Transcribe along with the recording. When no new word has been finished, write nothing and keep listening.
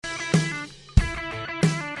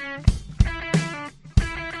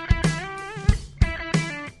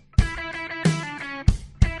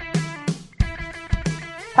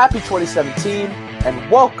Happy 2017, and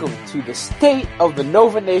welcome to the State of the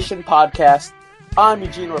Nova Nation podcast. I'm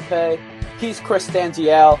Eugene Rapay. He's Chris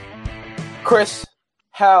Stanzial. Chris,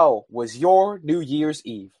 how was your New Year's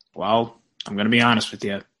Eve? Well, I'm going to be honest with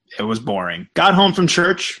you. It was boring. Got home from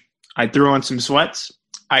church. I threw on some sweats.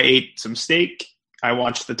 I ate some steak. I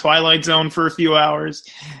watched The Twilight Zone for a few hours.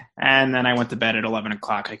 And then I went to bed at 11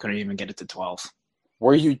 o'clock. I couldn't even get it to 12.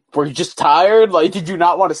 Were you just tired? Like, did you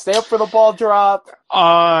not want to stay up for the ball drop?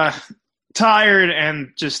 Tired and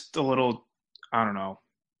just a little, I don't know,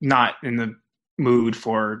 not in the mood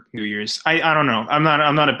for New Year's. I don't know. I'm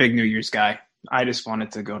not a big New Year's guy. I just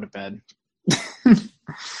wanted to go to bed.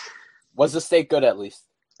 Was the steak good at least?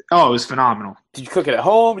 Oh, it was phenomenal. Did you cook it at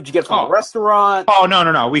home? Did you get it from a restaurant? Oh,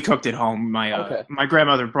 no. We cooked it home. My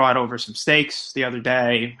grandmother brought over some steaks the other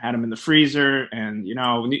day, had them in the freezer, and,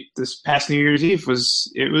 this past New Year's Eve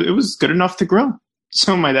was good enough to grill.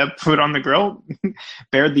 So my dad put on the grill,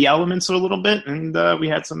 bared the elements a little bit, and we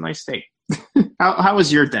had some nice steak. How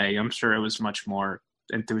was your day? I'm sure it was much more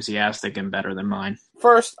enthusiastic and better than mine.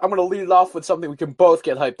 First, I'm going to lead it off with something we can both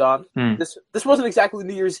get hyped on. This wasn't exactly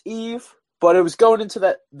New Year's Eve, but it was going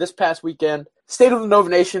into this past weekend. State of the Nova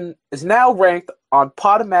Nation is now ranked on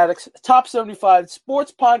Podomatic's top 75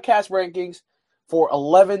 sports podcast rankings for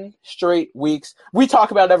 11 straight weeks. We talk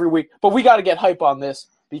about it every week, but we got to get hype on this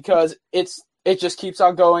because it just keeps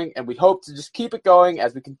on going, and we hope to just keep it going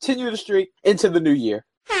as we continue the streak into the new year.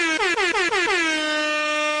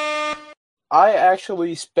 I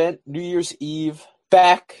actually spent New Year's Eve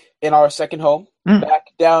back in our second home, back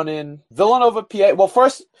down in Villanova, PA. Well,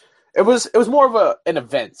 first, it was more of an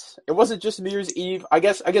event. It wasn't just New Year's Eve. I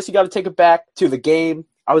guess you got to take it back to the game.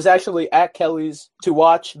 I was actually at Kelly's to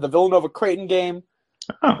watch the Villanova-Creighton game.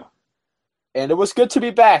 Oh. And it was good to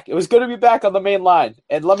be back. It was good to be back on the main line.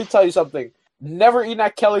 And let me tell you something. Never eaten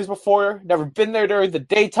at Kelly's before. Never been there during the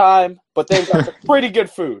daytime. But they've got some pretty good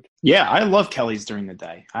food. Yeah, I love Kelly's during the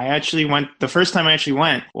day. The first time I actually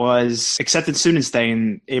went was Accepted Students Day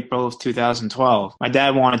in April of 2012. My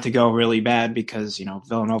dad wanted to go really bad because,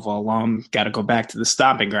 Villanova alum got to go back to the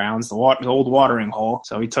stomping grounds, the old watering hole.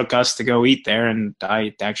 So he took us to go eat there, and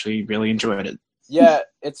I actually really enjoyed it. Yeah,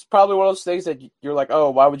 it's probably one of those things that you're like, oh,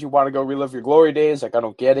 why would you want to go relive your glory days? Like, I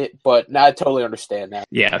don't get it. But now I totally understand that.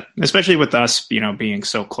 Yeah, especially with us, being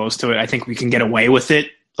so close to it. I think we can get away with it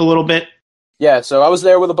a little bit. Yeah, so I was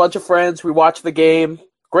there with a bunch of friends. We watched the game.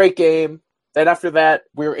 Great game. Then after that,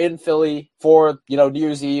 we were in Philly for, New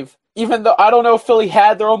Year's Eve. Even though I don't know if Philly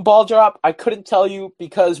had their own ball drop, I couldn't tell you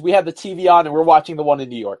because we had the TV on and we're watching the one in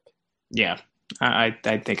New York. Yeah, I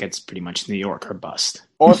think it's pretty much New York or bust.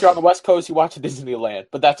 Or if you're on the West Coast, you watch Disneyland,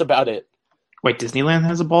 but that's about it. Wait, Disneyland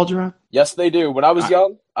has a ball drop? Yes, they do. When I was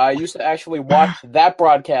young, I used to actually watch that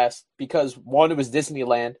broadcast because, one, it was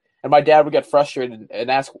Disneyland, and my dad would get frustrated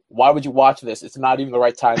and ask, why would you watch this? It's not even the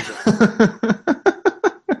right time.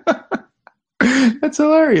 That's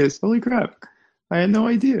hilarious. Holy crap. I had no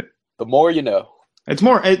idea. The more you know. It's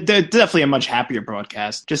definitely a much happier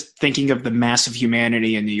broadcast. Just thinking of the massive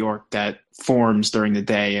humanity in New York that forms during the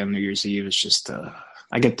day on New Year's Eve is just,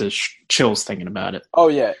 I get the chills thinking about it. Oh,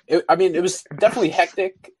 yeah. It was definitely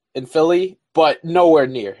hectic in Philly, but nowhere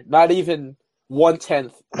near. Not even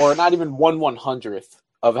 1/10 or not even 1/100th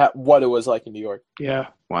of what it was like in New York. Yeah.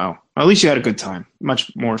 Wow. At least you had a good time.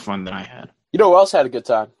 Much more fun than I had. You know who else had a good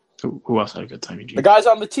time? Who else had a good time, Eugene? The guys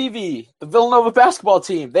on the TV, the Villanova basketball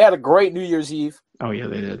team. They had a great New Year's Eve. Oh, yeah,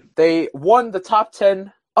 they did. They won the top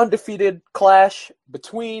 10 undefeated clash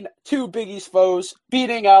between two Big East foes,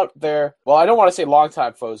 beating out their, well, I don't want to say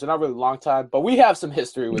longtime foes. They're not really long time, but we have some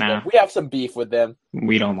history with them. We have some beef with them.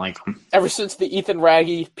 We don't like them. Ever since the Ethan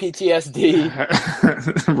Raggy PTSD,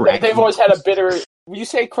 they've always had a bitter, when you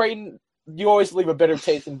say Creighton, you always leave a bitter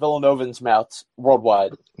taste in Villanovans' mouths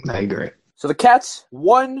worldwide. I agree. So the Cats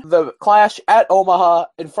won the clash at Omaha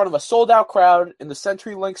in front of a sold-out crowd in the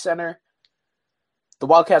CenturyLink Center. The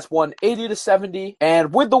Wildcats won 80-70,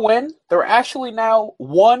 and with the win, they're actually now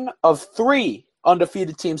one of three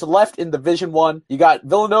undefeated teams left in Division I. You got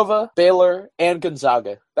Villanova, Baylor, and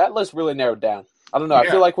Gonzaga. That list really narrowed down. I don't know. Yeah.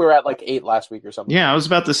 I feel like we were at like 8 last week or something. Yeah, I was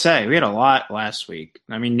about to say. We had a lot last week.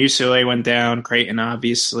 I mean, UCLA went down. Creighton,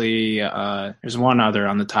 obviously. There's one other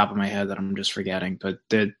on the top of my head that I'm just forgetting. But,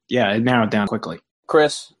 it narrowed down quickly.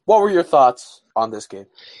 Chris, what were your thoughts on this game?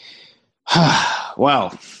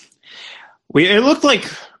 Well, it looked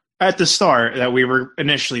like at the start that we were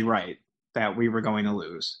initially right, that we were going to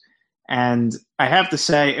lose. And I have to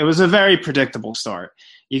say, it was a very predictable start.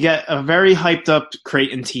 You get a very hyped-up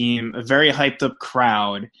Creighton team, a very hyped-up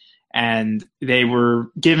crowd, and they were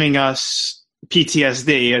giving us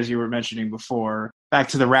PTSD, as you were mentioning before, back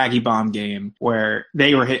to the Raggy Bomb game where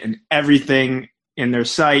they were hitting everything in their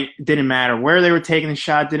sight. Didn't matter where they were taking the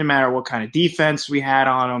shot. Didn't matter what kind of defense we had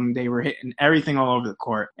on them. They were hitting everything all over the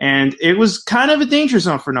court. And it was kind of a danger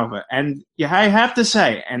zone for Nova. And yeah, I have to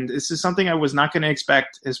say, and this is something I was not going to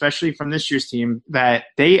expect, especially from this year's team, that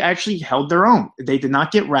they actually held their own. They did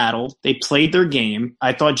not get rattled. They played their game.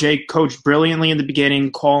 I thought Jay coached brilliantly in the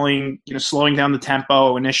beginning, calling, slowing down the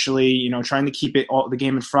tempo initially, trying to keep the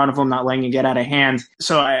game in front of them, not letting it get out of hand.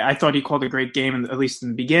 So I thought he called a great game, at least in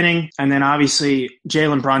the beginning. And then obviously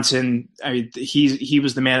Jalen Brunson, he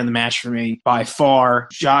was the man of the match for me by far.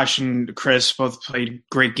 Josh and Chris both played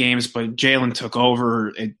great games, but Jalen took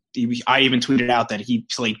over. I even tweeted out that he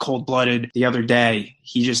played cold-blooded the other day.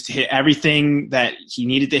 He just hit everything that he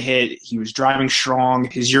needed to hit. He was driving strong.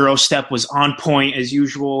 His Euro step was on point as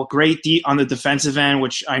usual. Great on the defensive end,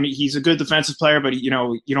 which he's a good defensive player, but you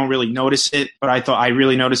don't really notice it. But I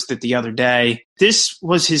really noticed it the other day. This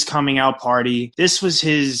was his coming out party. This was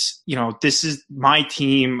his, this is my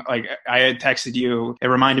team. Like I had texted you. It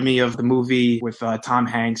reminded me of the movie with Tom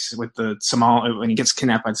Hanks with the when he gets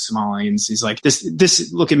kidnapped by the Somalians. He's like,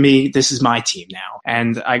 this, look at me. This is my team now.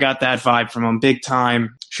 And I got that vibe from him big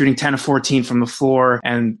time, shooting 10 of 14 from the floor.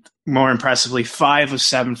 And more impressively, 5 of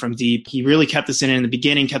 7 from deep. He really kept us in the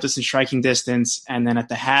beginning, kept us in striking distance. And then at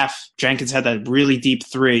the half, Jenkins had that really deep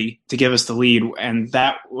 3 to give us the lead. And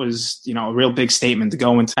that was, a real big statement to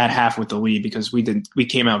go into that half with the lead because we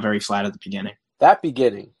came out very flat at the beginning. That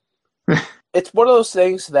beginning. It's one of those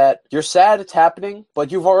things that you're sad it's happening,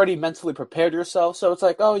 but you've already mentally prepared yourself. So it's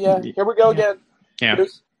like, oh yeah, here we go again. Yeah.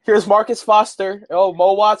 Here's Marcus Foster. Oh,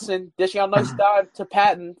 Mo Watson dishing out a nice dive to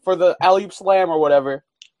Patton for the alley-oop slam or whatever.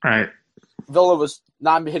 Right. Villa was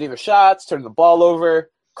not hitting their shots, turning the ball over.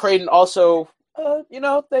 Creighton also,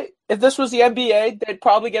 if this was the NBA, they'd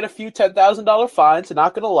probably get a few $10,000 fines,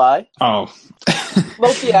 not going to lie. Oh.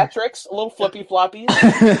 Little theatrics, a little flippy floppies.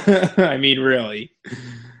 I mean, really.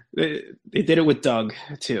 They did it with Doug,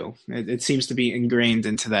 too. It seems to be ingrained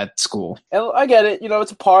into that school. And I get it.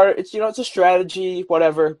 It's a part. It's a strategy,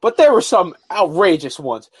 whatever. But there were some outrageous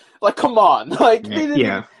ones. Like, come on. Like,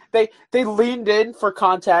 yeah. They leaned in for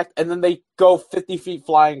contact, and then they go 50 feet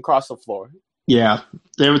flying across the floor. Yeah.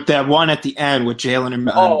 There was that one at the end with Jalen and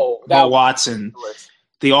Mo Watson.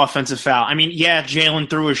 The offensive foul. I mean, yeah, Jalen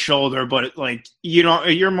threw his shoulder, but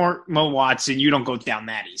you're more Mo Watson. You don't go down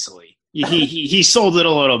that easily. He sold it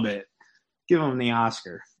a little bit. Give him the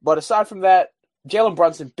Oscar. But aside from that, Jalen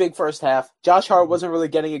Brunson, big first half. Josh Hart wasn't really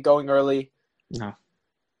getting it going early. No.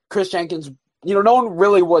 Chris Jenkins, no one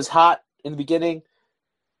really was hot in the beginning.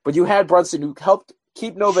 But you had Brunson who helped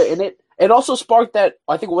keep Nova in it. It also sparked that,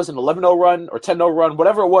 I think it was an 11-0 run or 10-0 run,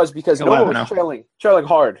 whatever it was, because Nova was trailing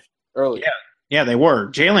hard early. Yeah, they were.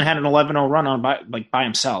 Jalen had an 11-0 run by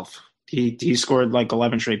himself. He scored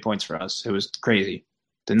 11 straight points for us. It was crazy.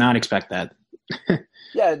 Did not expect that.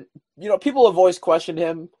 Yeah, people have always questioned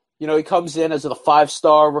him. He comes in as a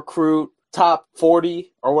 5-star recruit, top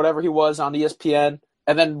 40 or whatever he was on ESPN,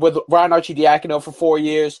 and then with Ryan Arcidiacono for 4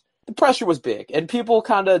 years. The pressure was big, and people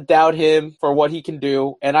kind of doubt him for what he can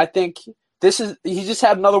do. And I think he just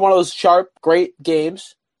had another one of those sharp, great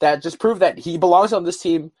games that just proved that he belongs on this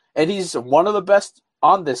team, and he's one of the best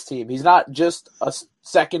on this team. He's not just a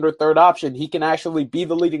second or third option. He can actually be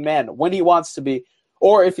the leading man when he wants to be,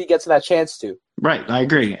 or if he gets that chance to. Right, I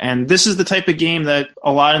agree. And this is the type of game that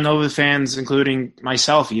a lot of Nova fans, including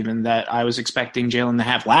myself even, that I was expecting Jalen to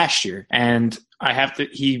have last year. And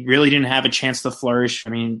he really didn't have a chance to flourish. I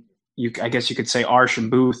mean, I guess you could say Arsh and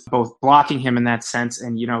Booth both blocking him in that sense.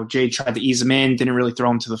 And, Jay tried to ease him in, didn't really throw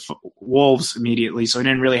him to the Wolves immediately. So he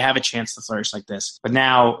didn't really have a chance to flourish like this. But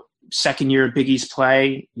now, second year of Big East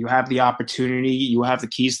play, you have the opportunity, you have the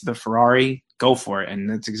keys to the Ferrari, go for it. And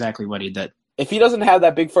that's exactly what he did. If he doesn't have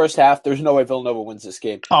that big first half, there's no way Villanova wins this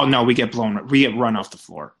game. Oh, no, we get run off the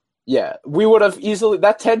floor. Yeah, we would have easily,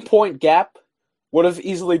 that 10-point gap would have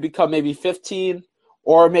easily become maybe 15,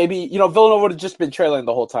 or maybe, Villanova would have just been trailing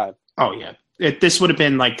the whole time. Oh, yeah. This would have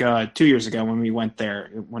been 2 years ago when we went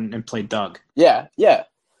there and played Doug. Yeah.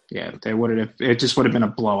 Yeah, it just would have been a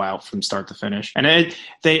blowout from start to finish. And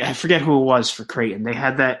I forget who it was for Creighton. They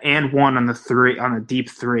had that and one on the deep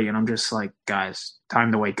 3, and I'm just like, guys,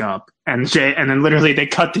 time to wake up. And then literally they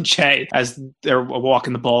cut to Jay as they're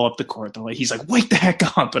walking the ball up the court. He's like, wake the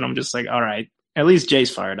heck up. And I'm just like, all right. At least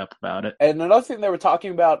Jay's fired up about it. And another thing they were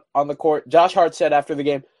talking about on the court, Josh Hart said after the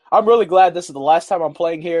game, I'm really glad this is the last time I'm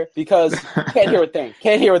playing here because can't hear a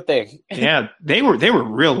thing. Yeah, they were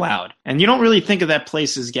real loud. And you don't really think of that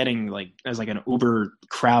place as getting as an Uber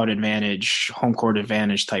crowd advantage, home court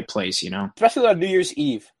advantage type place, Especially on New Year's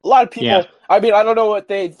Eve. A lot of people, I mean, I don't know what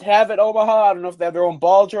they have at Omaha. I don't know if they have their own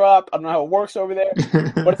ball drop. I don't know how it works over there.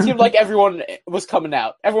 But it seemed like everyone was coming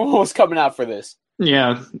out. Everyone was coming out for this.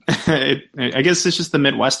 Yeah, I guess it's just the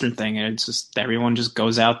Midwestern thing. It's just everyone just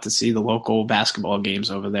goes out to see the local basketball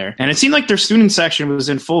games over there. And it seemed like their student section was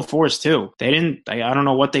in full force, too. They didn't, I don't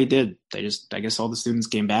know what they did. They just, I guess all the students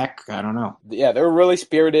came back. I don't know. Yeah, they were really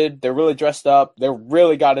spirited. They're really dressed up. They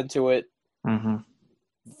really got into it. Mm-hmm.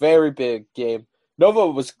 Very big game. Nova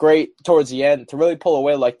was great towards the end to really pull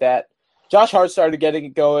away like that. Josh Hart started getting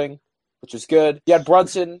it going, which was good. You had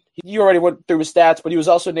Brunson. You already went through his stats, but he was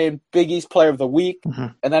also named Big East Player of the Week. Mm-hmm.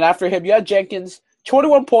 And then after him, you had Jenkins,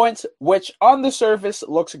 21 points, which on the surface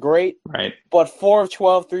looks great. Right. But 4 of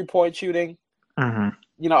 12 3-point shooting. Mm-hmm.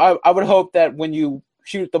 You know, I would hope that when you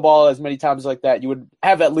shoot the ball as many times like that, you would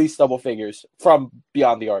have at least double figures from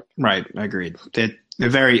beyond the arc. Right. Agreed. A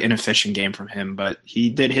very inefficient game from him, but he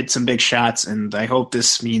did hit some big shots, and I hope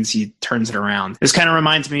this means he turns it around. This kind of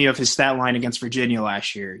reminds me of his stat line against Virginia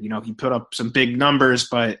last year. You know, he put up some big numbers,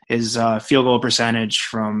 but his field goal percentage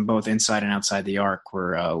from both inside and outside the arc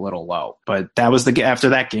were a little low. But that was after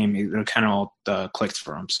that game, it kind of all clicked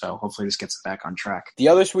for him. So hopefully this gets back on track. The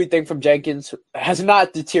other sweet thing from Jenkins has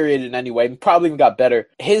not deteriorated in any way, probably even got better.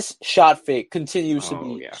 His shot fake continues to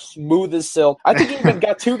be smooth as silk. I think he even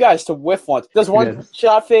got two guys to whiff once. Does one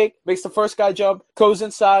shot fake, makes the first guy jump, goes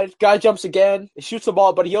inside, guy jumps again, he shoots the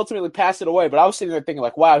ball, but he ultimately passed it away. But I was sitting there thinking,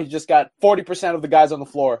 like, wow, he just got 40% of the guys on the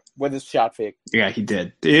floor with his shot fake. Yeah, he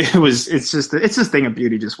did. It's just a thing of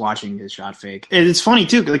beauty just watching his shot fake. And it's funny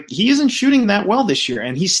too, like he isn't shooting that well this year,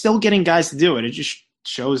 and he's still getting guys to do it. It just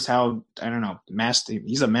shows how, I don't know,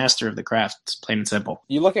 he's a master of the craft. It's plain and simple.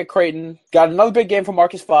 You look at Creighton, got another big game from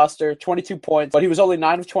Marcus Foster, 22 points, but he was only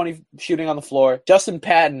 9 of 20 shooting on the floor. Justin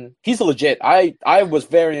Patton, he's legit. I was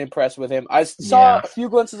very impressed with him. I saw a few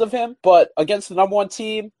glimpses of him, but against the number one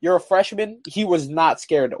team, you're a freshman, he was not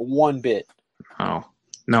scared one bit. Oh.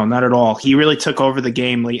 No, not at all. He really took over the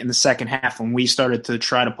game late in the second half when we started to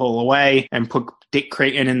try to pull away and put Dick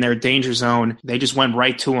Creighton in their danger zone. They just went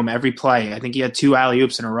right to him every play. I think he had 2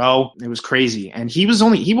 alley-oops in a row. It was crazy. And he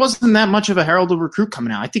wasn't that much of a heralded recruit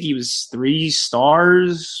coming out. I think he was 3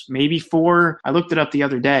 stars, maybe 4. I looked it up the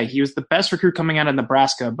other day. He was the best recruit coming out of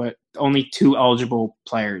Nebraska, but only 2 eligible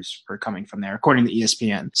players were coming from there, according to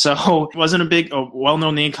ESPN. So it wasn't a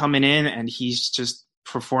well-known name coming in, and he's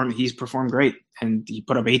performed great. And he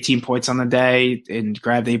put up 18 points on the day and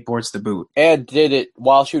grabbed 8 boards to boot. And did it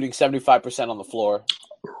while shooting 75% on the floor.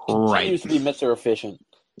 Right. He used to be Mr. Efficient.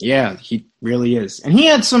 Yeah, he really is. And he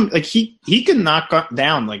had some, like, he could knock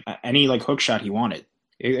down, like, any, like, hook shot he wanted.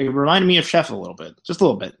 It reminded me of Sheffield a little bit. Just a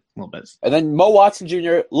little bit. And then Mo Watson Jr.,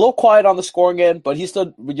 a little quiet on the scoring end, but he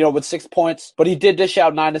still, with 6 points. But he did dish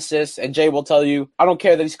out 9 assists, and Jay will tell you, I don't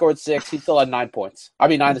care that he scored 6, he still had 9 points. I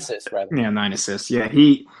mean, 9 assists, rather. Yeah, 9 assists. Yeah,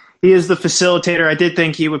 He is the facilitator. I did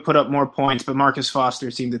think he would put up more points, but Marcus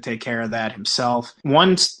Foster seemed to take care of that himself.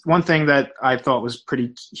 One thing that I thought was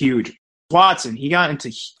pretty huge, Watson, he got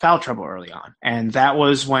into foul trouble early on, and that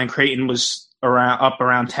was when Creighton was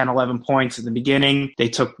around 10, 11 points at the beginning. They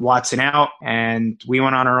took Watson out, and we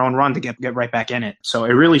went on our own run to get right back in it. So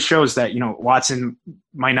it really shows that, Watson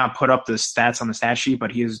might not put up the stats on the stat sheet,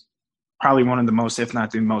 but he is probably one of the most, if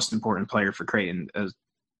not the most important player for Creighton,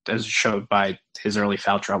 as showed by his early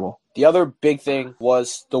foul trouble. The other big thing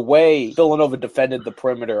was the way Villanova defended the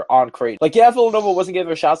perimeter on Creighton. Like, yeah, Villanova wasn't getting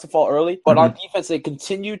their shots to fall early, but on defense, they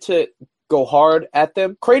continued to go hard at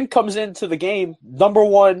them. Creighton comes into the game, number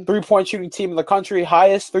 1 3-point shooting team in the country,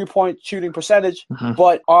 highest 3-point shooting percentage.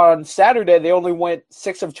 But on Saturday, they only went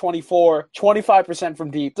 6 of 24, 25% from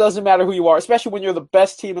deep. Doesn't matter who you are, especially when you're the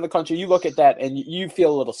best team in the country. You look at that and you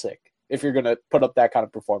feel a little sick if you're going to put up that kind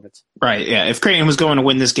of performance. Right, yeah. If Creighton was going to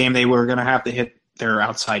win this game, they were going to have to hit their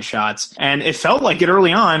outside shots. And it felt like it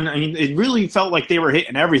early on. I mean, it really felt like they were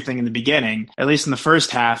hitting everything in the beginning, at least in the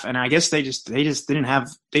first half. And I guess they just didn't have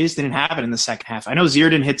it in the second half. I know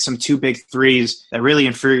Zierden hit some 2 big threes that really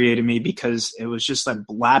infuriated me because it was just like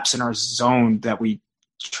laps in our zone that we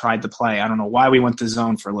tried to play. I don't know why we went to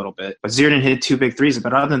zone for a little bit, but Zierden hit 2 big threes.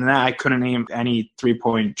 But other than that, I couldn't name any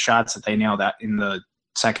 3-point shots that they nailed out in the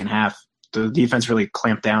second half. The defense really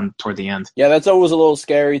clamped down toward the end. Yeah, that's always a little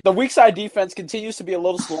scary. The weak side defense continues to be a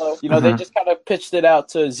little slow. They just kind of pitched it out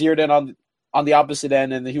to Zierden on the opposite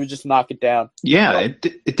end, and he would just knock it down. Yeah, it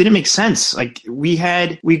didn't make sense. Like we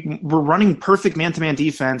were running perfect man-to-man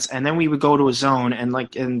defense, and then we would go to a zone, and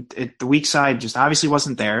the weak side just obviously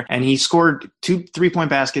wasn't there. And he scored 2 3-point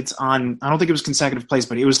baskets on, I don't think it was consecutive plays,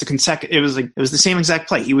 but it was the same exact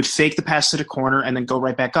play. He would fake the pass to the corner and then go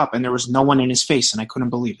right back up, and there was no one in his face, and I couldn't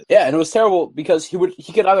believe it. Yeah, and it was terrible because he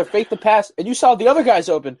could either fake the pass, and you saw the other guys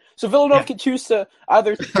open. So Villanova could choose to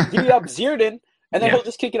either D up Zierden, and then he'll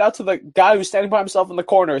just kick it out to the guy who's standing by himself in the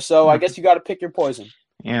corner. So I guess you got to pick your poison.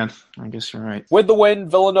 Yeah, I guess you're right. With the win,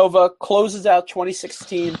 Villanova closes out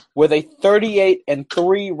 2016 with a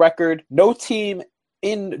 38-3 record. No team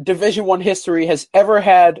in Division I history has ever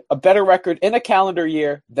had a better record in a calendar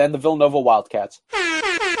year than the Villanova Wildcats.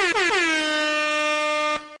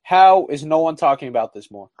 How is no one talking about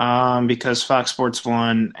this more? Because Fox Sports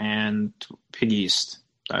won and Big East.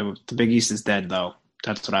 The Big East is dead, though.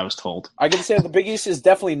 That's what I was told. I can say the Big East is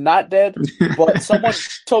definitely not dead, but someone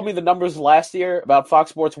told me the numbers last year about Fox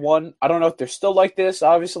Sports 1. I don't know if they're still like this,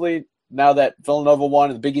 obviously, now that Villanova won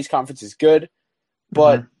and the Big East Conference is good.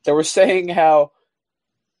 But they were saying how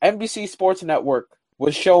NBC Sports Network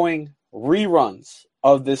was showing reruns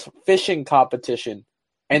of this fishing competition,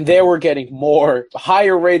 and they were getting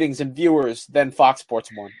higher ratings and viewers than Fox Sports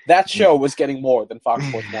 1. That show was getting more than Fox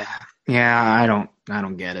Sports 1. Yeah, I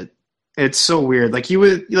don't get it. It's so weird. Like you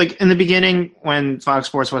would in the beginning when Fox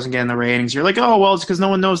Sports wasn't getting the ratings, you're like, oh well, it's because no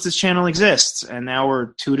one knows this channel exists. And now we're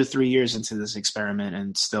 2 to 3 years into this experiment,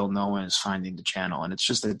 and still no one is finding the channel. And it's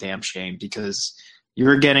just a damn shame because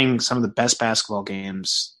you're getting some of the best basketball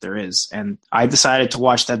games there is. And I decided to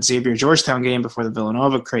watch that Xavier-Georgetown game before the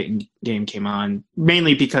Villanova-Creighton game came on,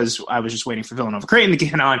 mainly because I was just waiting for Villanova-Creighton to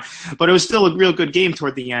get on. But it was still a real good game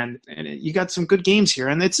toward the end. And you got some good games here.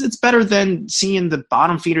 And it's better than seeing the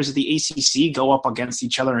bottom feeders of the ACC go up against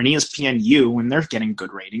each other in ESPNU when they're getting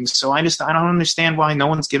good ratings. So I don't understand why no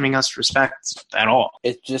one's giving us respect at all.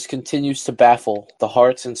 It just continues to baffle the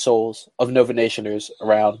hearts and souls of Nova Nationers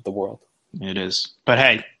around the world. It is. But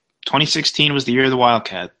hey, 2016 was the year of the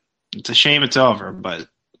Wildcat. It's a shame it's over, but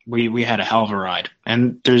we had a hell of a ride.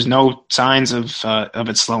 And there's no signs of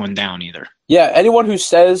it slowing down either. Yeah, anyone who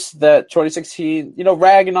says that 2016,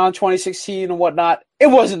 ragging on 2016 and whatnot, it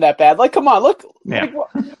wasn't that bad. Like, come on, look. Yeah.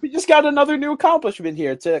 We just got another new accomplishment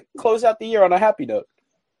here to close out the year on a happy note.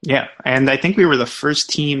 Yeah, and I think we were the first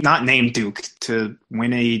team, not named Duke, to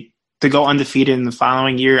go undefeated in the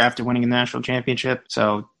following year after winning a national championship.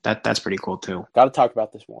 So that's pretty cool too. Got to talk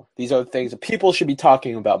about this more. These are the things that people should be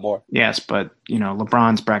talking about more. Yes, but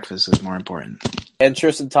LeBron's breakfast is more important. And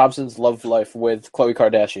Tristan Thompson's love life with Khloe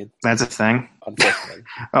Kardashian. That's a thing? Unfortunately.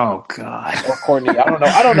 Oh, God. Or Kourtney.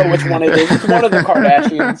 I don't know which one it is. It's one of the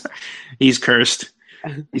Kardashians. He's cursed.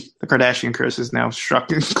 The Kardashian curse is now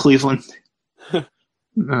struck in Cleveland.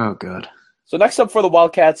 Oh, God. So next up for the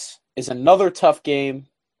Wildcats is another tough game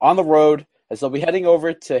on the road, as they'll be heading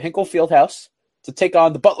over to Hinkle Fieldhouse to take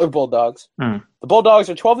on the Butler Bulldogs. The Bulldogs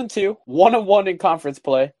are 12-2, 1-1 in conference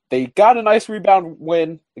play. They got a nice rebound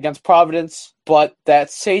win against Providence, but that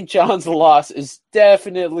St. John's loss is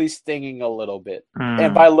definitely stinging a little bit.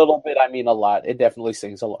 And by a little bit, I mean a lot. It definitely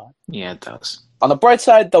stings a lot. Yeah, it does. On the bright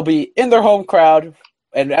side, they'll be in their home crowd.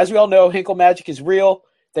 And as we all know, Hinkle Magic is real.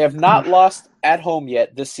 They have not lost at home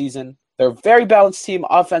yet this season. They're a very balanced team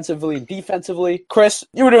offensively and defensively. Chris,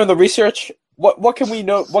 you were doing the research. What can we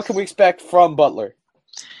know? What can we expect from Butler?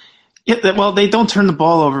 Yeah, well, they don't turn the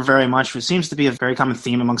ball over very much, which seems to be a very common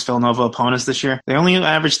theme amongst Villanova opponents this year. They only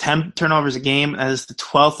average 10 turnovers a game. That is the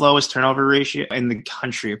 12th lowest turnover ratio in the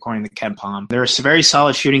country, according to KenPom. They're a very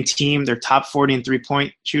solid shooting team. They're top 40 in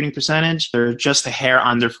three-point shooting percentage. They're just a hair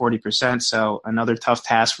under 40%, so another tough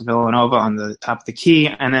task for Villanova on the top of the key.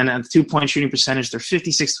 And then at the two-point shooting percentage, they're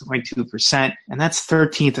 56.2%, and that's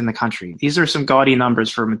 13th in the country. These are some gaudy numbers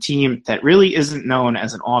from a team that really isn't known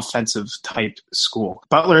as an offensive-type school.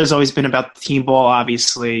 Butler has always been about the team ball,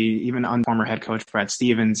 obviously. Even on former head coach Brad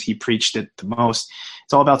Stevens, he preached it the most.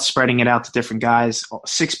 It's all about spreading it out to different guys.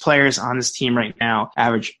 6 players on this team right now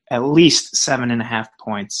average at least 7.5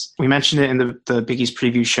 points. We mentioned it in the Big East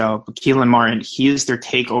preview show, but Keelan Martin, he is their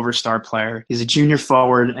takeover star player. He's a junior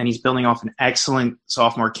forward, and he's building off an excellent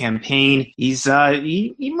sophomore campaign. He's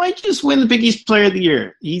he might just win the Big East Player of the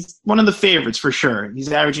Year. He's one of the favorites for sure.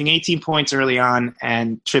 He's averaging 18 points early on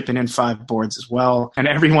and chipping in 5 boards as well. And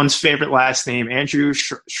everyone's favorite last name, Andrew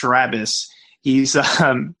Shrabis. He's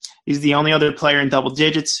the only other player in double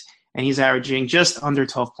digits, and he's averaging just under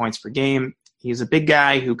 12 points per game. He's a big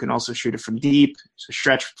guy who can also shoot it from deep, so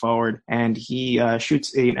stretch forward, and he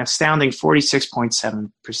shoots an astounding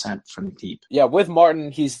 46.7% from deep. Yeah, with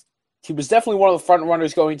Martin, he was definitely one of the front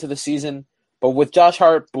runners going into the season, But with Josh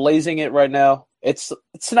Hart blazing it right now, it's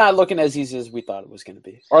not looking as easy as we thought it was going to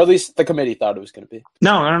be. Or at least the committee thought it was going to be.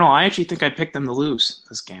 No. I actually think I picked them to lose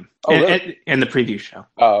this game. Oh, really? In the preview show.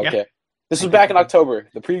 Oh, okay. Yeah. This was back in October.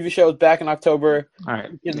 The preview show was back in October. All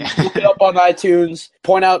right. You can look it up on iTunes.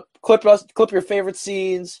 Point out, clip your favorite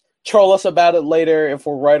scenes. Troll us about it later if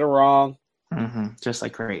we're right or wrong. Mm-hmm. Just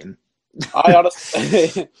like Creighton. I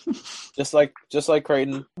honestly, just like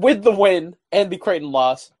Creighton, with the win and the Creighton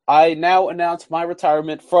loss, I now announce my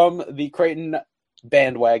retirement from the Creighton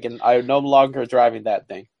bandwagon. I am no longer driving that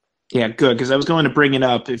thing. Yeah, good, because I was going to bring it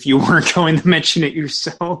up if you weren't going to mention it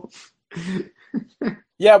yourself.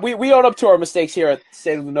 Yeah, we own up to our mistakes here at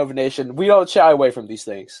State of the Nova Nation. We don't shy away from these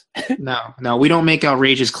things. No, we don't make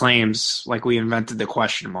outrageous claims like we invented the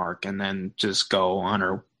question mark and then just go on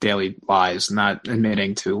our daily lies, not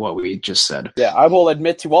admitting to what we just said. Yeah, I will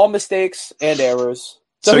admit to all mistakes and errors.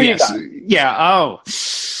 So yes,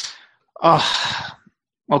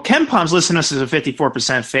 well, Ken Palm's listing us as a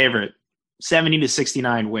 54% favorite,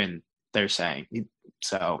 70-69 win, they're saying.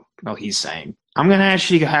 So, well, he's saying. I'm going to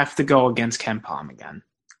actually have to go against Ken Palm again.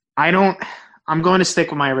 I'm going to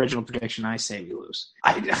stick with my original prediction. I say we lose.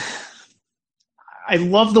 I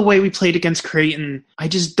love the way we played against Creighton. I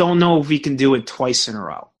just don't know if we can do it twice in a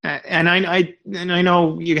row. And I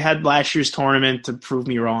know you had last year's tournament to prove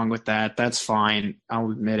me wrong with that. That's fine.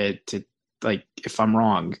 I'll admit it. If I'm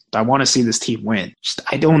wrong, I want to see this team win.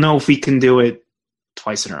 I don't know if we can do it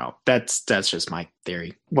twice in a row. That's just my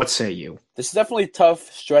theory. What say you? This is definitely a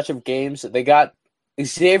tough stretch of games. They got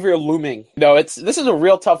Xavier looming. This is a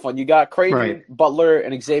real tough one. You got Creighton, right, Butler,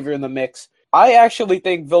 and Xavier in the mix. I actually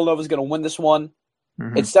think Villanova's going to win this one.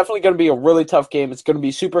 Mm-hmm. It's definitely going to be a really tough game. It's going to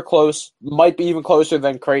be super close. Might be even closer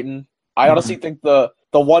than Creighton. I honestly think the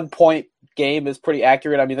 1 point game is pretty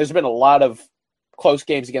accurate. I mean, there's been a lot of close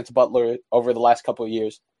games against Butler over the last couple of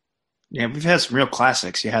years. Yeah, we've had some real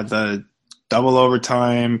classics. You had the double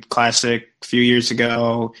overtime classic a few years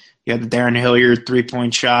ago. You had the Darren Hilliard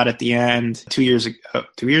 3-point shot at the end 2 years ago.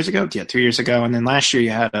 2 years ago? Yeah, 2 years ago. And then last year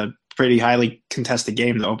you had a pretty highly contested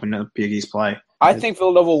game to open up Big East play. I think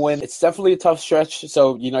Villanova will win. It's definitely a tough stretch.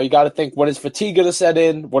 So, you got to think, when is fatigue going to set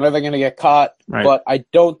in? When are they going to get caught? Right. But I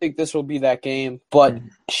don't think this will be that game. But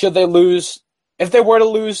should they lose? If they were to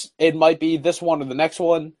lose, it might be this one or the next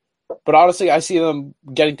one. But honestly, I see them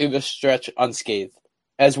getting through this stretch unscathed,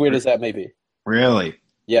 as weird as that may be. Really?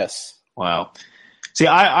 Yes. Wow. See,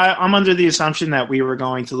 I'm under the assumption that we were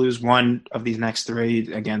going to lose one of these next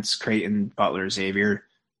three against Creighton, Butler, Xavier.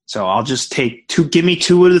 So I'll just take two. Give me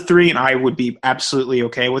two of the three, and I would be absolutely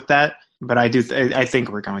okay with that. But I think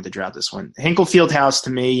we're going to drought this one. Hinkle Fieldhouse, to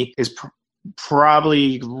me, is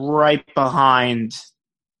probably right behind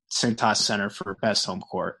Cintas Center for best home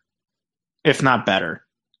court, if not better.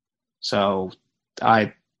 So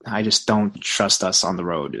I just don't trust us on the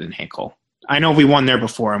road in Hinkle. I know we won there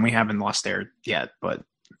before, and we haven't lost there yet, but it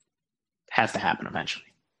has to happen eventually.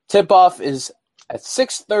 Tip-off is at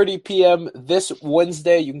 6:30 p.m. this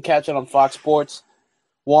Wednesday. You can catch it on Fox Sports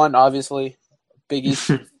 1, obviously. Big East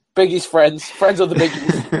friends of the Big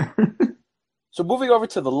East. So moving over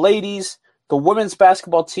to the ladies, the women's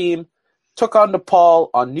basketball team took on DePaul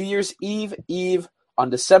on New Year's Eve on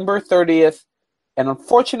December 30th. And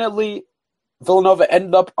unfortunately, Villanova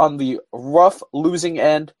ended up on the rough losing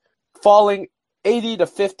end, falling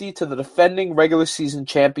 80-50 to the defending regular season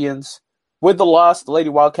champions. With the loss, the Lady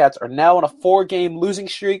Wildcats are now on a 4-game losing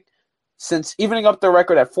streak. Since evening up their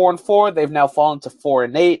record at 4-4, they've now fallen to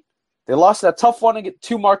 4-8. They lost that tough one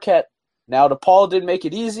to Marquette. Now DePaul didn't make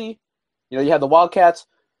it easy. You had the Wildcats.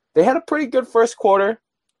 They had a pretty good first quarter.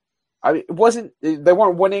 I mean, they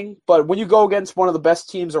weren't winning, but when you go against one of the best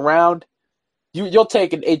teams around, you'll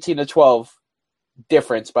take an 18-12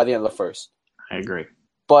 difference by the end of the first. I agree.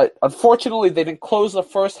 But unfortunately, they didn't close the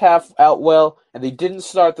first half out well, and they didn't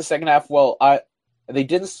start the second half well. Either.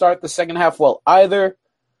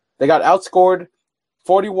 They got outscored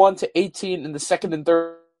 41-18 in the second and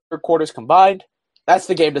third quarters combined. That's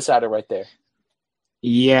the game decider right there.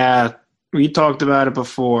 Yeah, we talked about it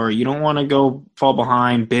before. You don't want to fall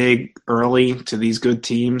behind big early to these good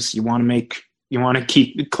teams. You want to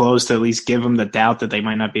keep it close to at least give them the doubt that they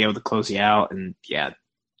might not be able to close you out. And yeah,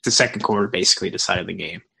 the second quarter basically decided the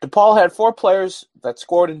game. DePaul had 4 players that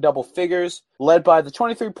scored in double figures, led by the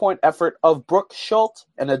 23-point effort of Brooke Schultz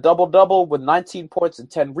and a double-double with 19 points and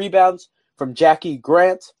 10 rebounds from Jackie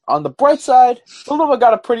Grant. On the bright side, Villanova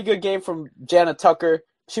got a pretty good game from Janet Tucker.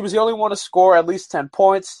 She was the only one to score at least 10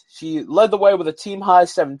 points. She led the way with a team-high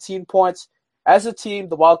 17 points. As a team,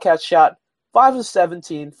 the Wildcats shot 5 of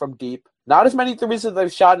 17 from deep. Not as many threes as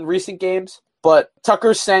they've shot in recent games, but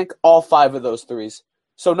Tucker sank all 5 of those threes.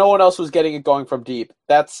 so no one else was getting it going from deep.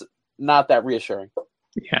 That's not that reassuring.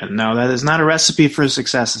 Yeah, no, that is not a recipe for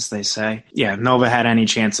success, as they say. Yeah, Nova had any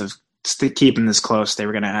chance of keeping this close, they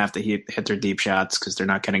were going to have to hit their deep shots because they're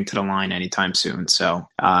not getting to the line anytime soon. So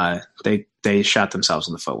they shot themselves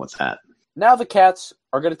in the foot with that. Now the Cats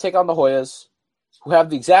are going to take on the Hoyas, who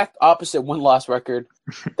have the exact opposite win-loss record.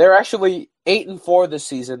 They're actually 8-4 this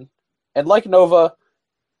season. And like Nova,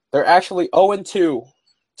 they're actually 0-2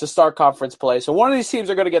 to start conference play. So one of these teams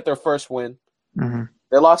are going to get their first win. Mm-hmm.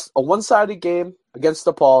 They lost a one-sided game against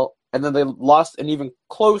DePaul, and then they lost an even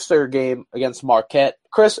closer game against Marquette.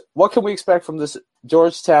 Chris, what can we expect from this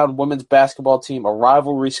Georgetown women's basketball team, a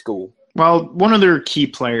rivalry school? Well, one of their key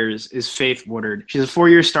players is Faith Woodard. She's a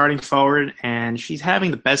 4-year starting forward, and she's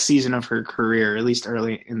having the best season of her career, at least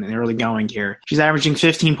early in the early going here. She's averaging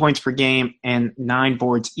 15 points per game and 9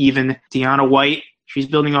 boards even. Deanna White, she's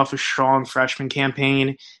building off a strong freshman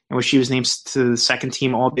campaign in which she was named to the second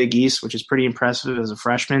team All-Big East, which is pretty impressive as a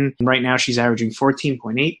freshman. And right now she's averaging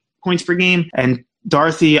 14.8 points per game. And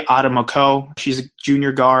Dorothy Adamoko, she's a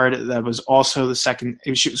junior guard that was also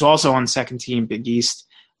she was also on second team Big East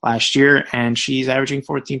last year, and she's averaging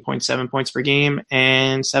 14.7 points per game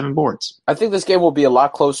and 7 boards. I think this game will be a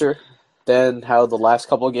lot closer than how the last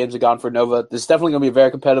couple of games have gone for Nova. This is definitely going to be a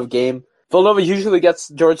very competitive game. Villanova usually gets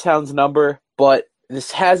Georgetown's number, but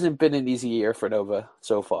this hasn't been an easy year for Nova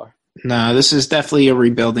so far. No, this is definitely a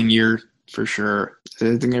rebuilding year for sure.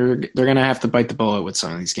 They're going to have to bite the bullet with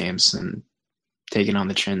some of these games and take it on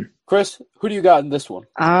the chin. Chris, who do you got in this one?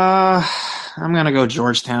 I'm going to go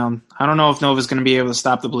Georgetown. I don't know if Nova's going to be able to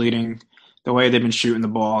stop the bleeding the way they've been shooting the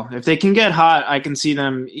ball. If they can get hot, I can see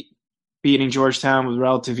them beating Georgetown with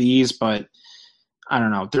relative ease, but I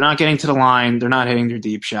don't know. They're not getting to the line. They're not hitting their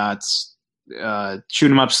deep shots. Shoot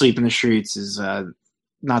them up, sleep in the streets is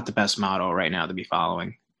not the best motto right now to be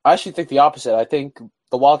following. I actually think the opposite. I think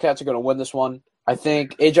the Wildcats are going to win this one. I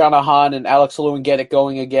think Adriana Hahn and Alex Lewin get it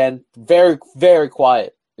going again. Very, very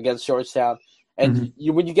quiet against Georgetown. And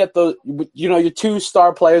when you get those, your 2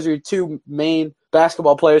 star players or your 2 main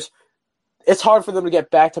basketball players, it's hard for them to get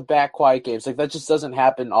back-to-back quiet games. Like, that just doesn't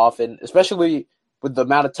happen often, especially with the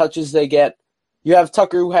amount of touches they get. You have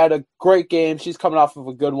Tucker, who had a great game. She's coming off of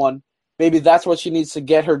a good one. Maybe that's what she needs to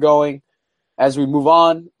get her going as we move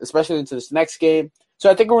on, especially into this next game. So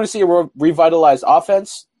I think we're going to see a revitalized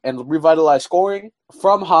offense and revitalized scoring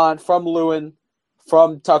from Hahn, from Lewin,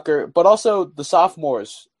 from Tucker, but also the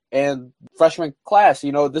sophomores and freshman class.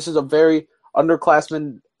 This is a very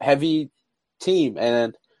underclassmen-heavy team,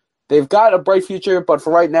 and they've got a bright future, but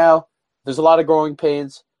for right now, there's a lot of growing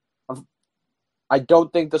pains. I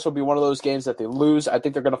don't think this will be one of those games that they lose. I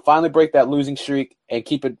think they're going to finally break that losing streak and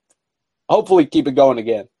hopefully keep it going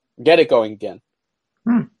again. Get it going again.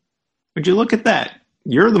 Would you look at that?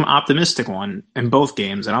 You're the optimistic one in both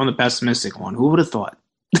games, and I'm the pessimistic one. Who would have thought?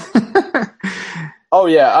 Oh,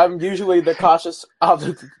 yeah. I'm usually the cautious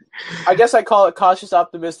I guess I call it cautious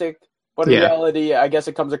optimistic, but in reality, I guess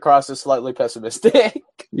it comes across as slightly pessimistic.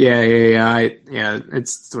 Yeah.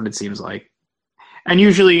 It's what it seems like. And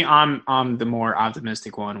usually I'm the more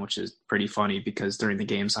optimistic one, which is pretty funny because during the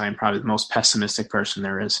games, I am probably the most pessimistic person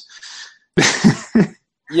there is.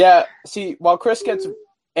 Yeah. See, while Chris gets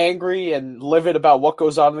angry and livid about what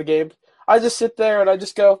goes on in the game, I just sit there and I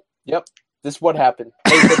just go, yep, this would happen.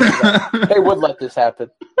 They would let this happen.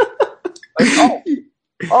 Like, you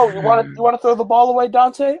want to throw the ball away,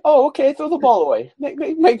 Dante? Oh, okay, throw the ball away.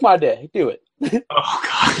 Make my day. Do it. Oh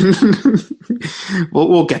God.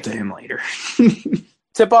 We'll get to him later.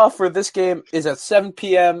 Tip-off for this game is at 7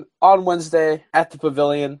 p.m. on Wednesday at the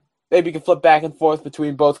Pavilion. Maybe you can flip back and forth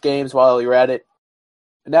between both games while you're at it.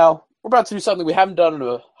 Now, we're about to do something we haven't done in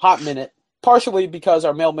a hot minute, partially because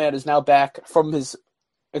our mailman is now back from his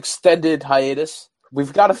extended hiatus.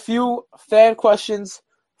 We've got a few fan questions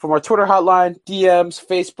from our Twitter hotline, DMs,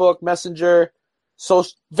 Facebook, Messenger,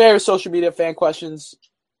 various social media fan questions.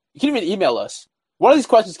 You can even email us. One of these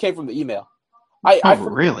questions came from the email.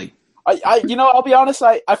 Really? I'll be honest,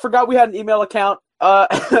 I forgot we had an email account.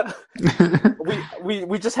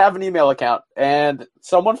 We just have an email account, and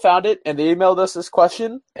someone found it, and they emailed us this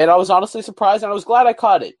question, and I was honestly surprised, and I was glad I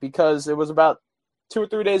caught it, because it was about 2 or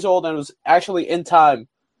 3 days old, and it was actually in time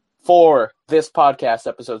for this podcast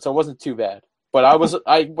episode, so it wasn't too bad. But I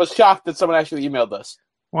was shocked that someone actually emailed us.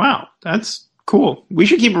 Wow, that's cool. We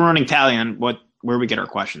should keep a running tally on where we get our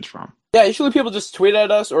questions from. Yeah, usually people just tweet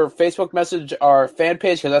at us or Facebook message our fan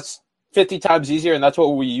page, because that's 50 times easier, and that's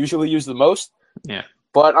what we usually use the most. Yeah.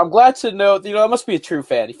 But I'm glad to know, it must be a true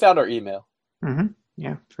fan. He found our email. Mm-hmm.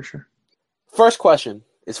 Yeah, for sure. First question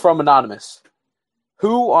is from Anonymous.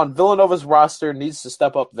 Who on Villanova's roster needs to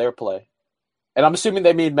step up their play? And I'm assuming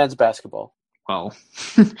they mean men's basketball. Well,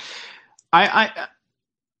 I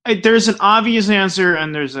there's an obvious answer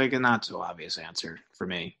and there's like a not so obvious answer for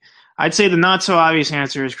me. I'd say the not so obvious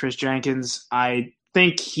answer is Chris Jenkins. I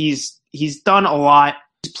think he's done a lot.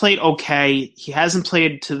 He's played okay. He hasn't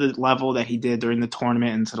played to the level that he did during the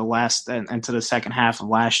tournament and to the second half of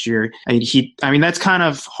last year. I mean, that's kind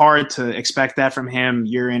of hard to expect that from him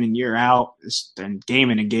year in and year out, and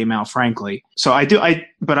game in and game out, frankly. So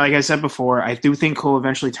but like I said before, I do think he'll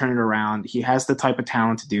eventually turn it around. He has the type of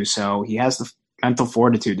talent to do so. He has the mental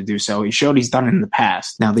fortitude to do so. He showed he's done it in the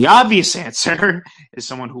past. Now, the obvious answer is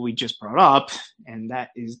someone who we just brought up, and that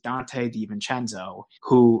is Donte DiVincenzo,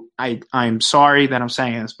 who I'm sorry that I'm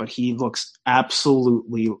saying this, but he looks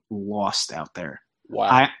absolutely lost out there.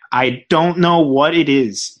 Wow. I don't know what it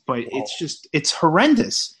is, but it's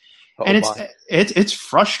horrendous. And it's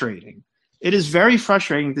frustrating. It is very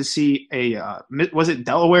frustrating to see was it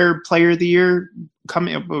Delaware Player of the Year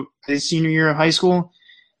coming up his senior year of high school?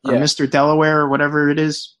 Or Mr. Delaware or whatever it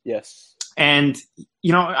is. Yes. And,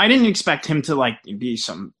 I didn't expect him to be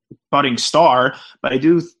some budding star, but I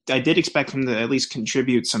did expect him to at least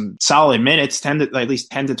contribute some solid minutes, at least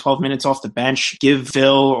 10 to 12 minutes off the bench, give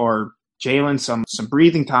Phil or Jalen some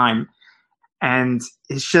breathing time. And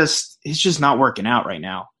it's just not working out right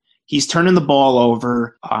now. He's turning the ball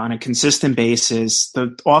over on a consistent basis.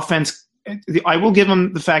 The offense, I will give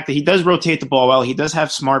him the fact that he does rotate the ball well. He does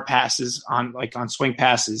have smart passes on swing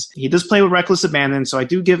passes. He does play with reckless abandon, so I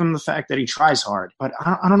do give him the fact that he tries hard. But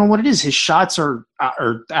I don't know what it is. His shots are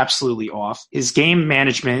absolutely off. His game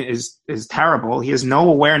management is terrible. He has no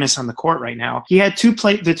awareness on the court right now. He had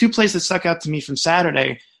the two plays that stuck out to me from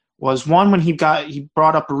Saturday was one when he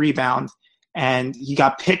brought up a rebound and he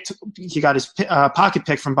got picked. He got his pocket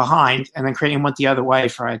picked from behind, and then Creighton went the other way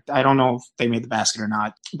for it. I don't know if they made the basket or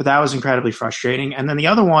not, but that was incredibly frustrating. And then the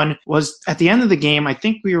other one was at the end of the game. I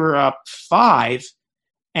think we were up 5,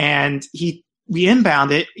 and we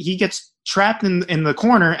inbound it. He gets trapped in the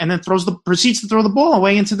corner, and then proceeds to throw the ball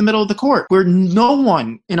away into the middle of the court, where no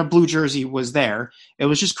one in a blue jersey was there. It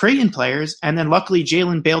was just Creighton players, and then luckily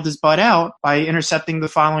Jalen bailed his butt out by intercepting the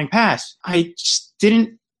following pass. I just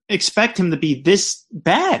didn't expect him to be this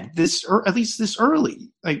bad, at least this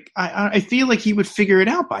early. I feel like he would figure it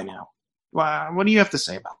out by now. What do you have to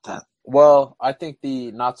say about that? Well, I think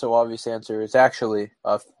the not so obvious answer is actually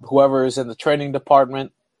whoever is in the training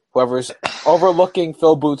department, whoever's overlooking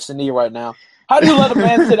Phil Booth's knee right now. How do you let a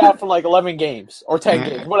man sit out for 11 games or 10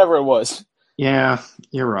 games, whatever it was? Yeah,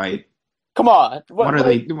 you're right. Come on. What are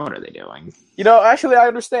they doing? Actually, I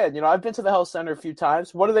understand. I've been to the health center a few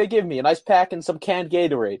times. What do they give me? An ice pack and some canned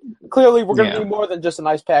Gatorade. Clearly, we're going to need more than just an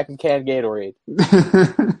ice pack and canned Gatorade.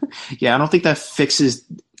 Yeah, I don't think that fixes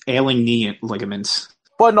ailing knee ligaments.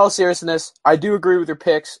 But in all seriousness, I do agree with your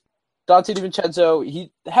picks. Donte DiVincenzo,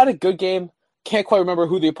 he had a good game. Can't quite remember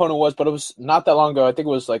who the opponent was, but it was not that long ago. I think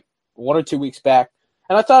it was 1 or 2 weeks back.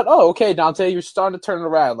 And I thought, oh, okay, Donte, you're starting to turn it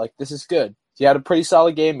around. This is good. He had a pretty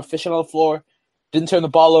solid game, efficient on the floor, didn't turn the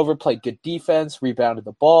ball over, played good defense, rebounded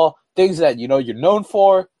the ball, things that you're known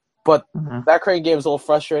for. But that Creighton game was a little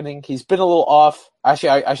frustrating. He's been a little off.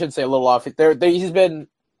 Actually, I shouldn't say a little off. He's been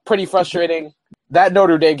pretty frustrating. That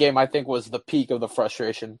Notre Dame game, I think, was the peak of the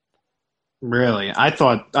frustration. Really? I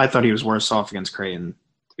thought he was worse off against Creighton,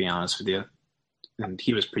 to be honest with you. And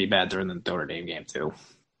he was pretty bad during the Notre Dame game, too.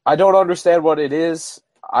 I don't understand what it is.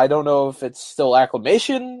 I don't know if it's still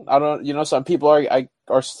acclimation. I don't, some people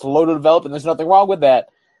are slow to develop, and there's nothing wrong with that.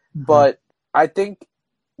 Mm-hmm. But I think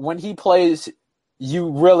when he plays, you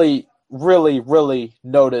really, really, really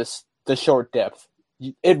notice the short depth.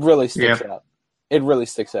 It really sticks out. It really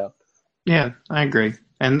sticks out. Yeah, I agree.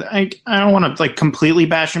 And I don't want to completely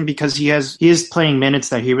bash him because he is playing minutes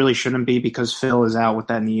that he really shouldn't be because Phil is out with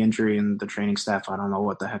that knee injury and the training staff. I don't know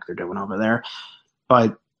what the heck they're doing over there,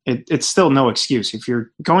 but it's still no excuse. If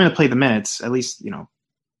you're going to play the minutes, at least,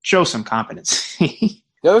 show some competence. The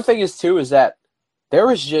other thing is, too, is that there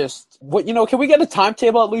is just can we get a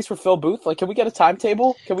timetable at least for Phil Booth? Can we get a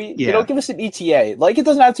timetable? Can we, give us an ETA? It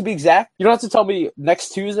doesn't have to be exact. You don't have to tell me next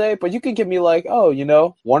Tuesday, but you can give me 1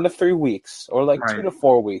 to 3 weeks or 2 to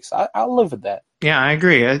 4 weeks. I'll live with that. Yeah, I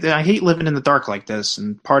agree. I hate living in the dark like this,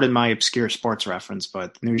 and pardon my obscure sports reference,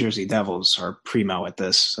 but New Jersey Devils are primo at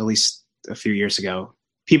this, at least a few years ago.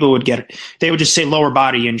 People would get it. They would just say lower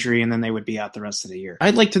body injury, and then they would be out the rest of the year.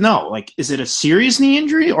 I'd like to know, is it a serious knee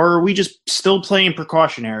injury, or are we just still playing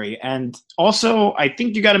precautionary? And also, I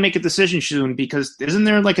think you got to make a decision soon because isn't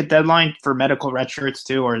there a deadline for medical red shirts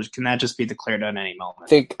too, or can that just be declared at any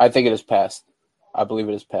moment? I think it is passed. I believe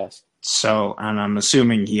it is passed. So, and I'm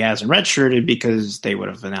assuming he hasn't redshirted because they would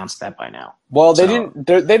have announced that by now. Well, they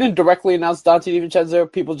didn't directly announce Donte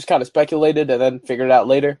DiVincenzo. People just kind of speculated and then figured it out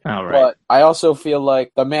later. Oh, right. But I also feel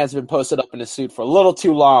like the man's been posted up in his suit for a little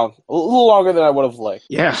too long, a little longer than I would have liked.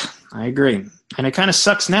 Yeah, I agree. And it kind of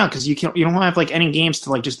sucks now because you don't have like any games to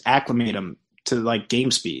like just acclimate him to like game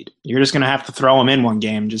speed. You're just gonna have to throw him in one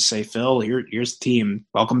game and just say, Phil, here's the team.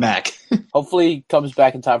 Welcome back. Hopefully, he comes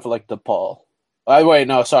back in time for like DePaul. Wait,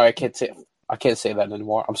 no, sorry, I can't say that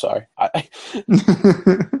anymore. I'm sorry.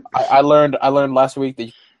 I learned last week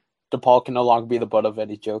that DePaul can no longer be the butt of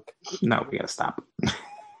any joke. No, we gotta stop.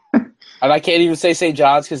 And I can't even say St.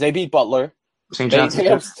 John's because they beat Butler. St. John's.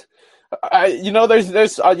 There's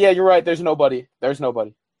you're right. There's nobody. There's no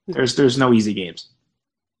easy games.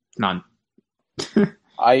 None.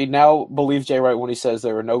 I now believe Jay Wright when he says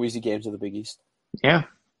there are no easy games in the Big East. Yeah,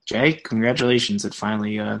 Jay, congratulations! It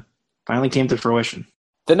finally came to fruition.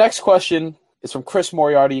 The next question is from Chris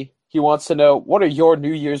Moriarty. He wants to know, what are your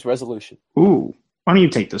New Year's resolutions? Ooh, why don't you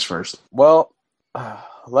take this first? Well,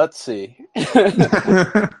 let's see.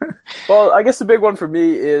 Well, I guess the big one for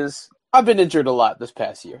me is I've been injured a lot this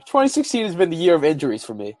past year. 2016 has been the year of injuries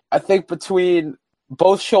for me. I think between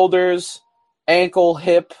both shoulders, ankle,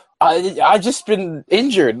 hip, I just been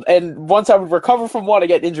injured. And once I would recover from one, I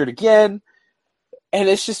get injured again. And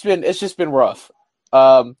it's just been rough.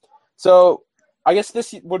 So I guess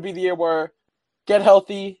this would be the year where get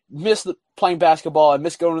healthy, miss playing basketball, I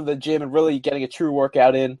miss going to the gym and really getting a true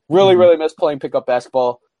workout in. Really miss playing pickup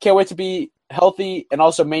basketball. Can't wait to be healthy and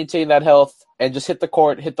also maintain that health and just hit the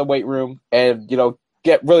court, hit the weight room, and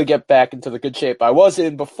get back into the good shape I was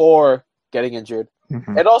in before getting injured.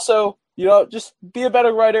 Mm-hmm. And also, just be a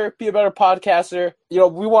better writer, be a better podcaster. We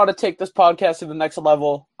want to take this podcast to the next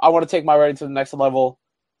level. I want to take my writing to the next level.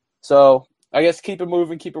 So I guess keep it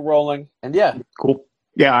moving, keep it rolling, and yeah. Cool.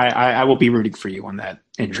 Yeah, I will be rooting for you on that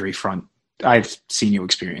injury front. I've seen you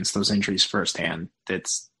experience those injuries firsthand.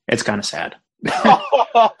 It's kind of sad.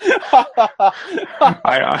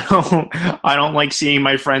 I don't like seeing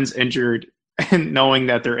my friends injured and knowing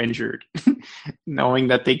that they're injured, knowing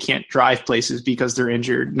that they can't drive places because they're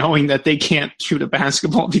injured, knowing that they can't shoot a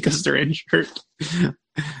basketball because they're injured.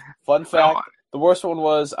 Fun fact, the worst one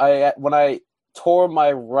was when I tore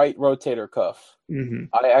my right rotator cuff.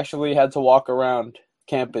 Mm-hmm. I actually had to walk around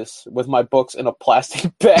campus with my books in a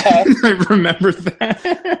plastic bag. I remember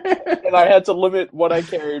that. And I had to limit what I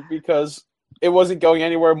carried because it wasn't going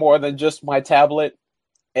anywhere more than just my tablet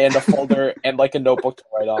and a folder and like a notebook to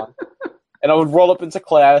write on. And I would roll up into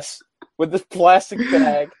class with this plastic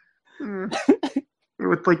bag.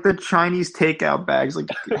 With like the Chinese takeout bags, like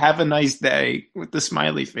have a nice day with the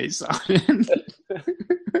smiley face on it.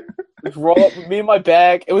 Just roll up with me and my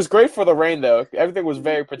bag. It was great for the rain though. Everything was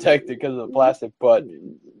very protected because of the plastic, but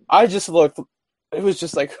I just looked, it was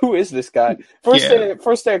just like, who is this guy? First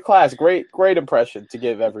day of class, great impression to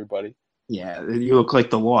give everybody. Yeah, you look like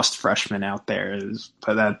the lost freshman out there.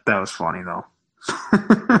 But that was funny though.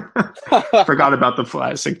 Forgot about the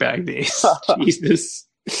plastic bag days. Jesus.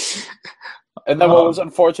 And then what was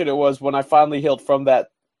unfortunate was when I finally healed from that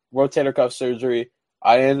rotator cuff surgery,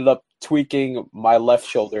 I ended up tweaking my left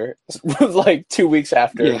shoulder like 2 weeks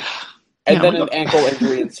after. Yeah. And then an ankle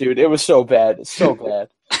injury ensued. It was so bad. So bad.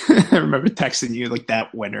 I remember texting you like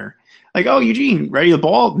that winter. Like, oh, Eugene, ready to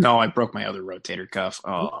ball? No, I broke my other rotator cuff.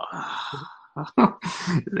 Oh.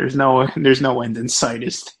 There's no end in sight,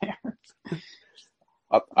 is there?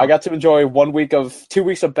 I got to enjoy 2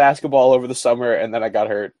 weeks of basketball over the summer, and then I got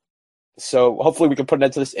hurt. So hopefully we can put an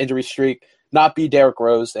end to this injury streak, not be Derrick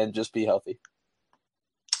Rose, and just be healthy.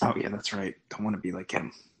 Oh, yeah, that's right. Don't want to be like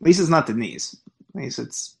him. At least it's not the knees. At least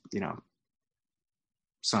it's,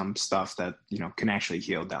 some stuff that, can actually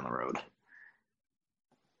heal down the road.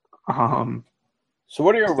 So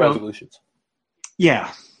what are your resolutions?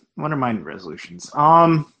 Yeah. What are my resolutions?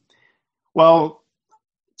 Well,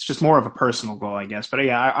 it's just more of a personal goal, I guess. But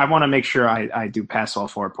yeah, I want to make sure I do pass all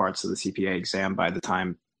 4 parts of the CPA exam by the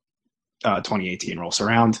time 2018 rolls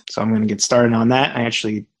around. So I'm going to get started on that. I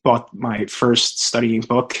actually bought my first studying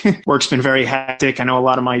book. Work's been very hectic. I know a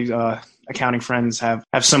lot of my accounting friends have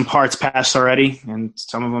some parts passed already, and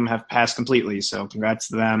some of them have passed completely. So congrats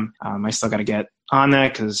to them. I still got to get on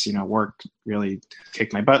that because, work really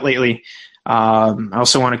kicked my butt lately. I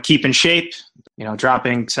also want to keep in shape.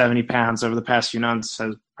 Dropping 70 pounds over the past few months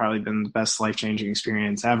has probably been the best life-changing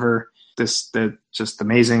experience ever. Just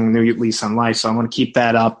amazing new lease on life. So I want to keep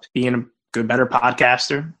that up, being a good, better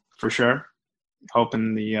podcaster for sure.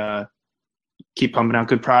 Hoping keep pumping out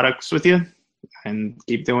good products with you and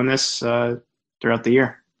keep doing this throughout the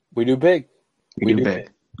year. We do big. We do big.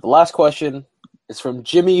 The last question It's from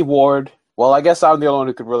Jimmy Ward. Well, I guess I'm the only one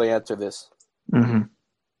who could really answer this. Mm-hmm.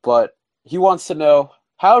 But he wants to know,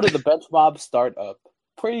 how did the Bench Mob start up?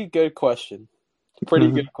 Pretty good question.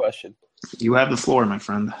 Good question. You have the floor, my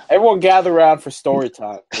friend. Everyone gather around for story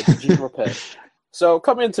time with Eugene Rapay. So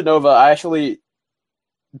coming into Nova, I actually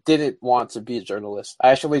didn't want to be a journalist. I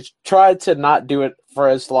actually tried to not do it for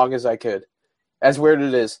as long as I could. As weird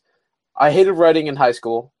as it is. I hated writing in high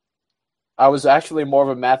school. I was actually more of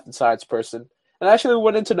a math and science person. And I actually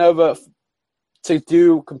went into Nova to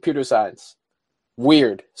do computer science.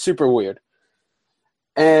 Weird. Super weird.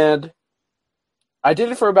 And I did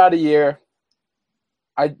it for about a year.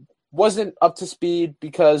 I wasn't up to speed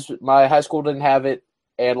because my high school didn't have it,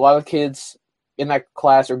 and a lot of kids in that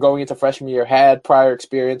class or going into freshman year had prior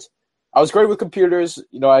experience. I was great with computers.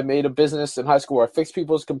 I made a business in high school where I fixed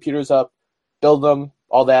people's computers up, build them,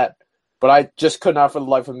 all that. But I just could not for the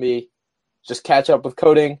life of me just catch up with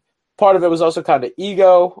coding. Part of it was also kind of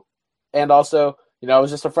ego, and also, I was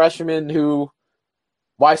just a freshman who,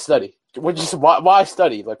 why study? Why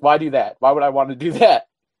study? Like, why do that? Why would I want to do that?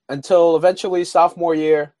 Until eventually sophomore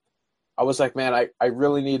year, I was like, man, I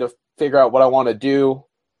really need to figure out what I want to do.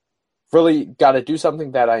 Really got to do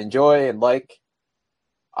something that I enjoy and like.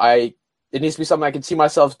 It needs to be something I can see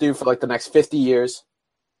myself do for like the next 50 years.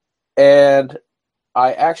 And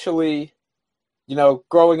I actually,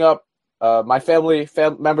 growing up, my family,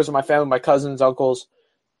 members of my family, my cousins, uncles,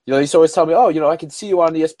 they used to always tell me, oh, I could see you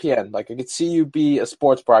on ESPN. Like, I could see you be a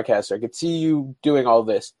sports broadcaster. I could see you doing all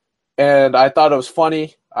this. And I thought it was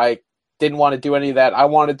funny. I didn't want to do any of that. I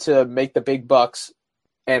wanted to make the big bucks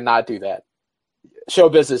and not do that.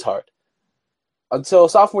 Showbiz is hard. Until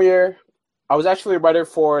sophomore year, I was actually a writer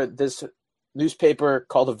for this newspaper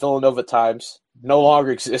called the Villanova Times. No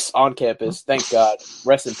longer exists on campus. Thank God.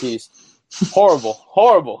 Rest in peace. Horrible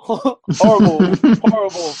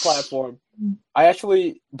platform.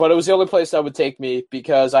 But it was the only place that would take me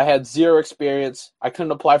because I had zero experience. I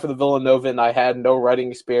couldn't apply for the Villanovan. I had no writing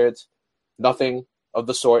experience, nothing of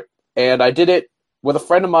the sort. And I did it with a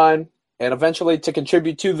friend of mine, and eventually to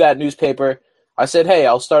contribute to that newspaper, I said, hey,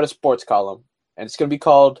 I'll start a sports column, and it's going to be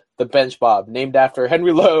called The Bench Mob, named after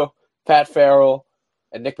Henry Lowe, Pat Farrell,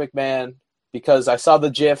 and Nick McMahon, because I saw the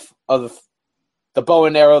GIF of the bow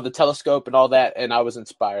and arrow, the telescope, and all that, and I was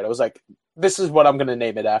inspired. I was like, this is what I'm going to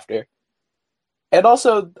name it after. And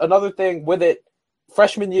also, another thing with it,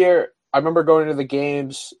 freshman year, I remember going to the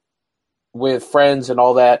games with friends and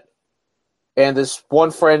all that, and this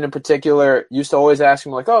one friend in particular used to always ask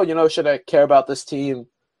me, like, oh, should I care about this team?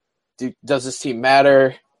 Does this team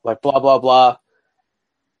matter? Like, blah, blah, blah.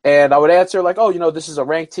 And I would answer, like, oh, this is a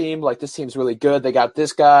ranked team. Like, this team's really good. They got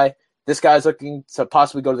this guy. This guy's looking to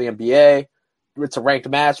possibly go to the NBA. It's a ranked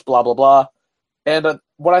match, blah, blah, blah. And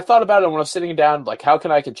when I thought about it, when I was sitting down, like, how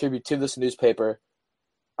can I contribute to this newspaper?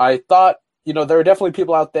 I thought, there are definitely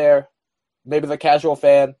people out there, maybe the casual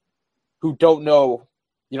fan, who don't know,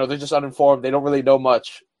 they're just uninformed. They don't really know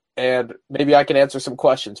much. And maybe I can answer some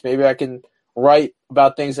questions. Maybe I can write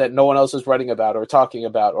about things that no one else is writing about or talking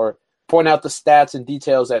about, or point out the stats and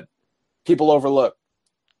details that people overlook.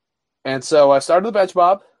 And so I started the Bench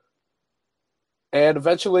Mob, and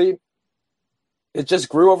eventually it just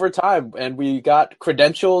grew over time, and we got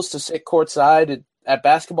credentials to sit courtside at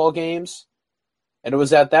basketball games. And it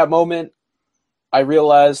was at that moment I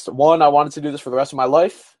realized, one, I wanted to do this for the rest of my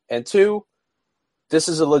life, and two,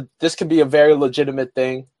 this can be a very legitimate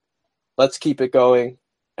thing. Let's keep it going,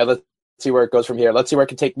 and let's see where it goes from here. Let's see where it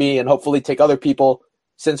can take me and hopefully take other people,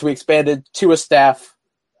 since we expanded to a staff.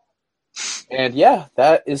 And yeah,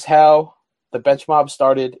 that is how the Bench Mob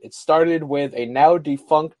started. It started with a now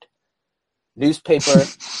defunct newspaper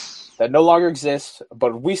that no longer exists,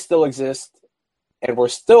 but we still exist, and we're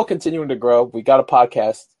still continuing to grow. We got a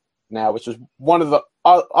podcast now, which is one of the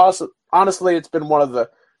honestly, it's been one of the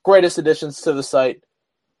greatest additions to the site,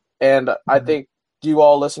 and I think you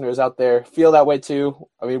all listeners out there feel that way too.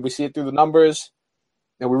 I mean, we see it through the numbers,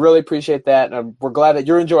 and we really appreciate that, and we're glad that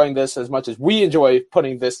you're enjoying this as much as we enjoy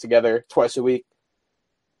putting this together twice a week.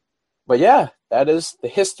 But yeah, that is the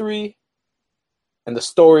history and the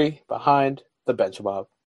story behind the Bench Mob.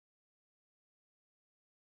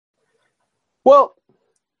 Well,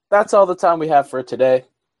 that's all the time we have for today.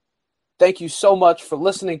 Thank you so much for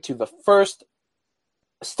listening to the first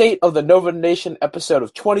State of the Nova Nation episode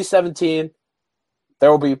of 2017.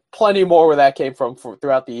 There will be plenty more where that came from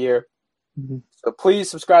throughout the year. Mm-hmm. So please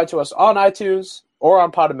subscribe to us on iTunes or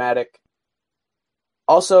on Podomatic.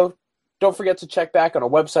 Also, don't forget to check back on our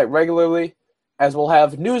website regularly, as we'll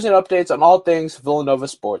have news and updates on all things Villanova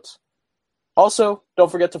sports. Also,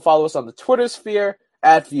 don't forget to follow us on the Twitter sphere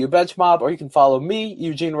at VUBenchMob, or you can follow me,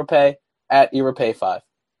 Eugene Rapay, at EraPay5.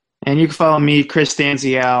 And you can follow me, Chris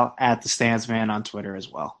Stanziel, at the Stansman on Twitter as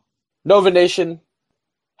well. Nova Nation,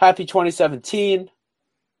 happy 2017.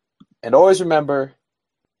 And always remember,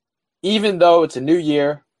 even though it's a new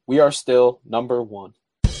year, we are still number one.